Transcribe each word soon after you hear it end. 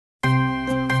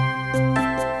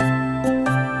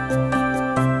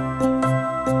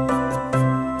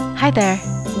Hi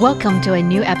there. Welcome to a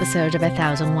new episode of A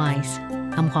Thousand Whys.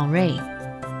 I'm Huang Rui.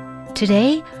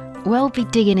 Today, we'll be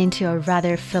digging into a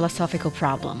rather philosophical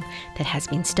problem that has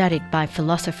been studied by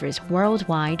philosophers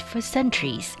worldwide for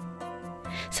centuries.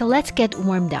 So let's get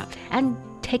warmed up and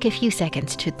take a few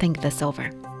seconds to think this over.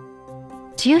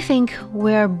 Do you think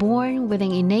we're born with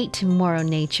an innate moral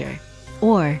nature,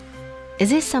 or is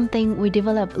this something we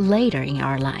develop later in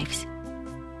our lives?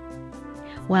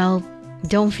 Well,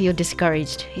 don't feel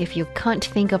discouraged if you can't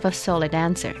think of a solid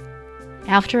answer.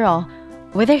 After all,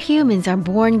 whether humans are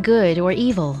born good or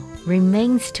evil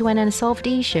remains to an unsolved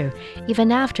issue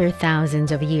even after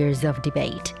thousands of years of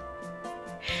debate.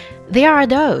 There are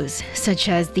those, such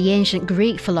as the ancient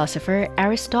Greek philosopher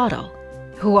Aristotle,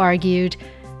 who argued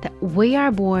that we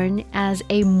are born as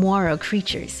amoral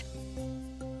creatures.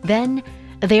 Then,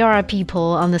 there are people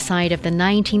on the side of the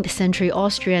 19th century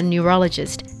Austrian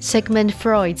neurologist Sigmund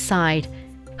Freud's side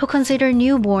who consider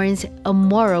newborns a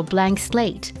moral blank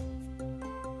slate.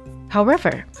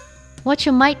 However, what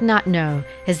you might not know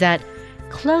is that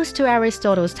close to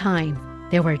Aristotle's time,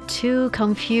 there were two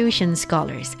Confucian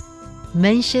scholars,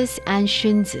 Mencius and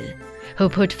Xunzi, who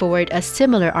put forward a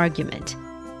similar argument.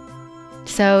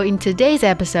 So in today's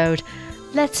episode,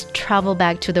 let's travel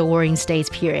back to the Warring States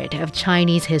period of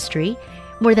Chinese history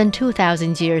more than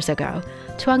 2,000 years ago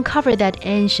to uncover that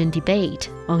ancient debate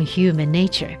on human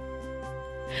nature.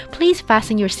 Please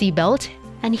fasten your seatbelt,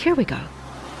 and here we go.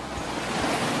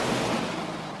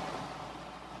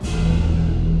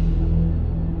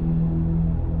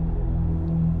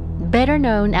 Better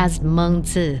known as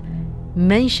Mengzi,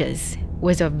 Mencius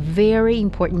was a very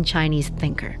important Chinese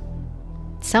thinker.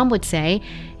 Some would say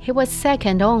he was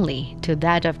second only to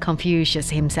that of Confucius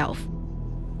himself.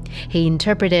 He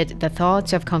interpreted the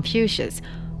thoughts of Confucius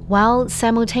while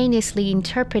simultaneously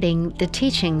interpreting the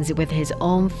teachings with his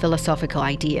own philosophical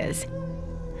ideas.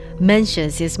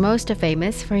 Mencius is most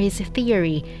famous for his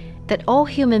theory that all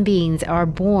human beings are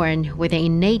born with an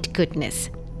innate goodness,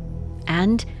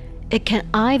 and it can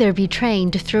either be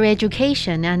trained through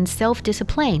education and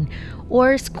self-discipline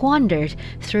or squandered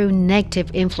through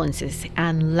negative influences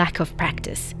and lack of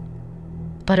practice.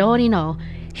 But all in all,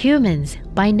 humans,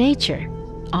 by nature,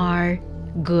 are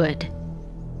good.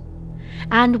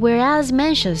 And whereas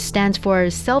Mencius stands for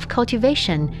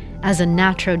self-cultivation as a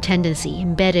natural tendency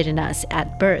embedded in us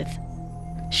at birth,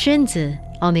 Xunzi,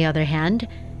 on the other hand,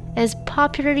 is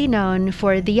popularly known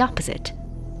for the opposite.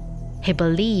 He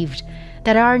believed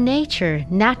that our nature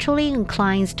naturally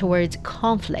inclines towards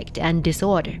conflict and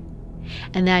disorder,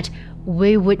 and that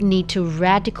we would need to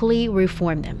radically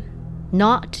reform them,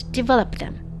 not develop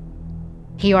them.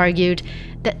 He argued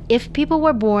that if people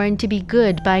were born to be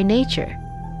good by nature,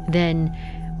 then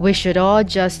we should all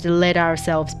just let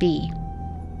ourselves be,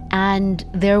 and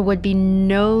there would be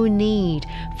no need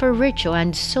for ritual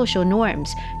and social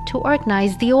norms to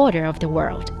organize the order of the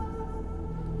world.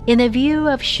 In the view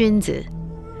of Xunzi,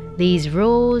 these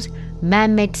rules,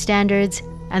 man-made standards,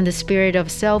 and the spirit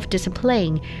of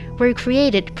self-discipline were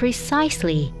created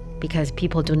precisely because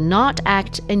people do not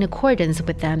act in accordance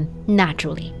with them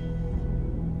naturally.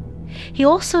 He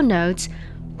also notes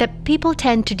that people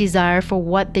tend to desire for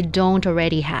what they don't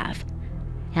already have,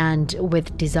 and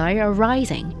with desire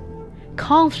arising,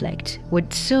 conflict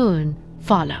would soon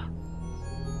follow.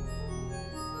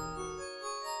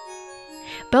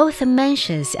 Both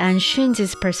Mencius and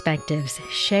Xunzi's perspectives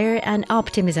share an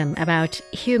optimism about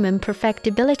human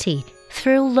perfectibility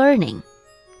through learning,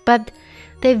 but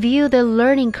they view the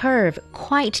learning curve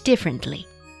quite differently.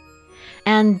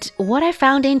 And what I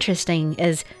found interesting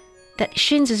is that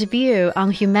Xunzi's view on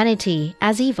humanity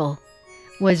as evil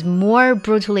was more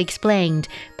brutally explained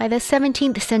by the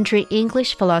 17th century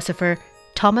English philosopher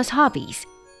Thomas Hobbes.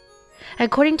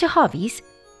 According to Hobbes,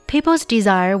 people's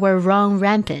desire will run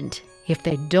rampant if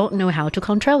they don't know how to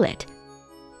control it.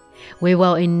 We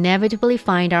will inevitably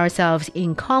find ourselves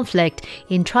in conflict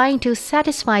in trying to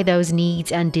satisfy those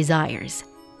needs and desires.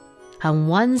 And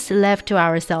once left to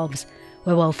ourselves,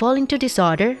 we will fall into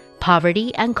disorder,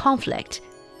 poverty, and conflict,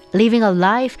 living a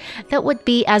life that would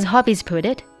be, as Hobbes put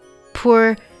it,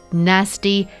 poor,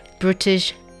 nasty,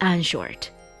 brutish, and short.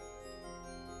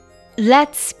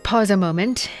 Let's pause a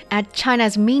moment at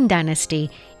China's Ming Dynasty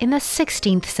in the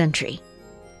 16th century,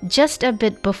 just a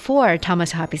bit before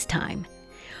Thomas Hobbes' time,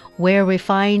 where we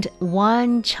find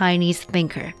one Chinese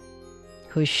thinker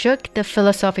who shook the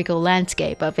philosophical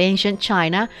landscape of ancient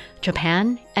China,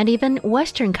 Japan, and even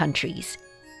Western countries.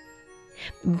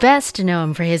 Best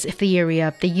known for his theory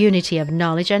of the unity of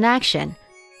knowledge and action,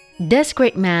 this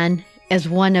great man is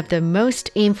one of the most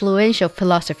influential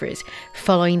philosophers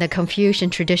following the Confucian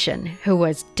tradition who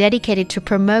was dedicated to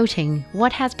promoting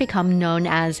what has become known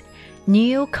as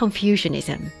New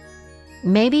Confucianism.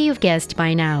 Maybe you've guessed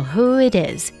by now who it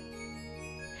is.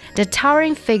 The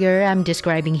towering figure I'm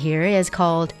describing here is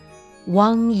called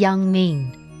Wang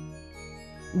Yangming.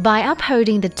 By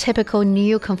upholding the typical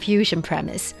New Confucian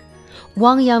premise,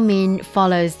 Wang Yangming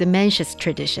follows the Mencius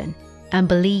tradition and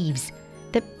believes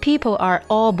that people are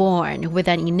all born with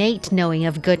an innate knowing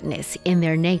of goodness in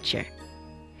their nature.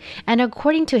 And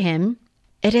according to him,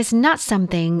 it is not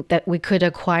something that we could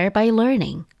acquire by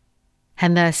learning.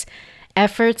 And thus,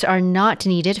 efforts are not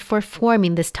needed for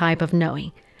forming this type of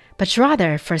knowing, but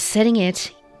rather for setting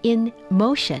it in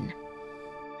motion.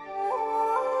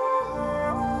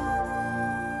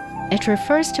 It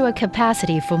refers to a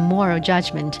capacity for moral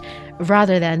judgment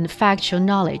rather than factual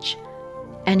knowledge.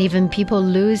 And even people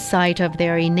lose sight of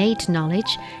their innate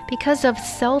knowledge because of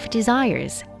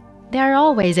self-desires. They are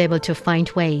always able to find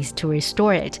ways to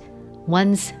restore it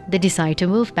once they decide to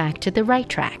move back to the right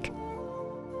track.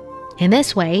 In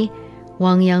this way,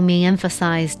 Wang Yangming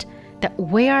emphasized that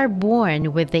we are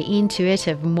born with the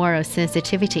intuitive moral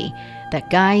sensitivity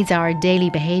that guides our daily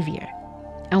behavior.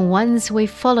 And once we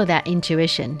follow that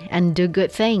intuition and do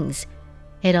good things,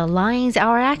 it aligns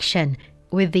our action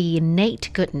with the innate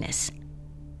goodness.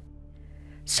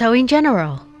 So in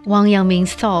general, Wang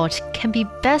Yangming's thought can be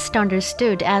best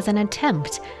understood as an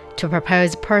attempt to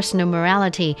propose personal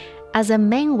morality as a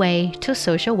main way to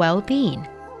social well-being.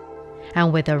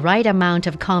 And with the right amount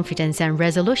of confidence and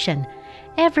resolution,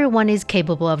 everyone is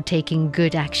capable of taking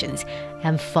good actions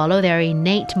and follow their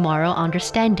innate moral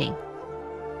understanding.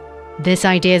 This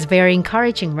idea is very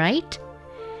encouraging, right?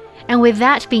 And with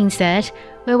that being said,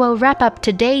 we will wrap up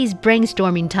today's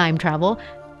brainstorming time travel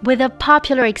with a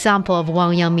popular example of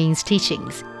Wang Yangming's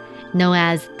teachings, known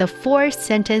as the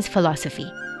four-sentence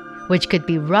philosophy, which could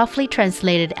be roughly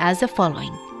translated as the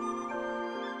following.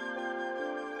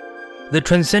 The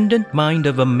transcendent mind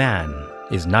of a man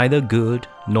is neither good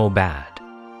nor bad.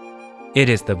 It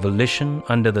is the volition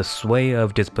under the sway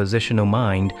of dispositional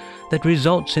mind that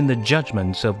results in the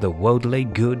judgments of the worldly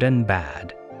good and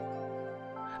bad.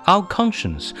 Our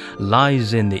conscience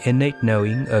lies in the innate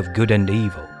knowing of good and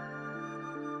evil.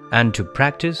 And to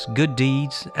practice good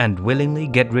deeds and willingly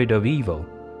get rid of evil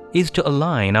is to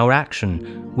align our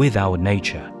action with our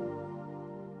nature.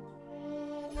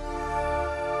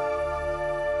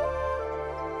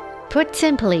 Put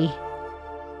simply,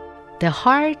 the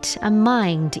heart and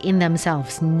mind in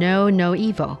themselves know no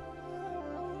evil.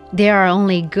 There are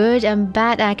only good and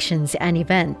bad actions and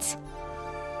events.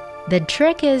 The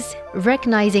trick is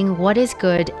recognizing what is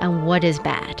good and what is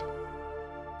bad,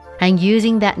 and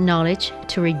using that knowledge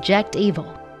to reject evil.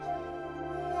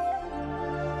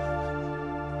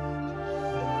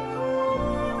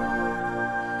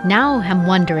 Now I'm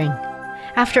wondering,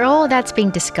 after all that's been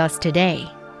discussed today,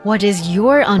 what is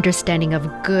your understanding of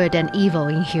good and evil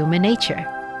in human nature?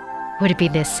 Would it be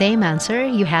the same answer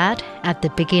you had at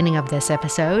the beginning of this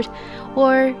episode,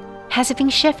 or has it been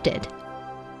shifted?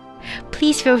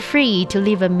 Please feel free to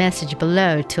leave a message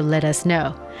below to let us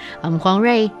know. I'm Huang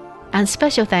Rui, and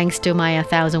special thanks to my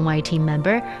 1000Y team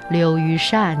member, Liu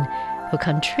Yushan, who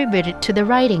contributed to the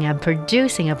writing and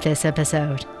producing of this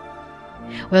episode.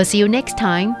 We'll see you next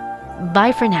time.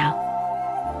 Bye for now.